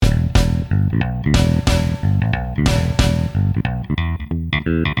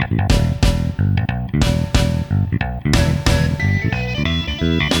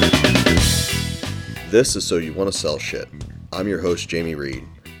This is So You Want to Sell Shit. I'm your host, Jamie Reed.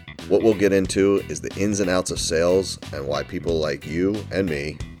 What we'll get into is the ins and outs of sales and why people like you and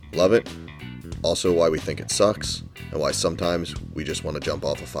me love it, also why we think it sucks, and why sometimes we just want to jump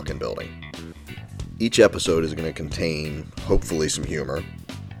off a fucking building. Each episode is going to contain, hopefully, some humor.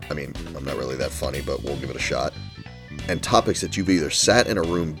 I mean, I'm not really that funny, but we'll give it a shot. And topics that you've either sat in a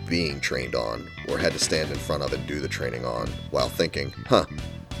room being trained on or had to stand in front of and do the training on while thinking,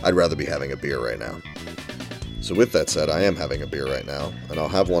 I'd rather be having a beer right now. So with that said, I am having a beer right now, and I'll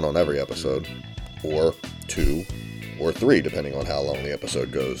have one on every episode, or 2, or 3, depending on how long the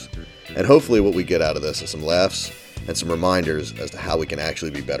episode goes. And hopefully what we get out of this is some laughs and some reminders as to how we can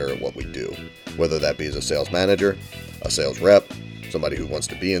actually be better at what we do, whether that be as a sales manager, a sales rep, somebody who wants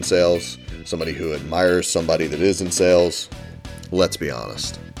to be in sales, somebody who admires somebody that is in sales. Let's be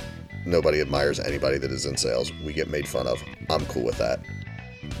honest. Nobody admires anybody that is in sales. We get made fun of. I'm cool with that.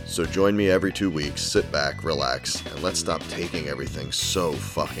 So join me every 2 weeks, sit back, relax, and let's stop taking everything so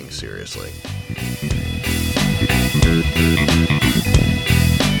fucking seriously.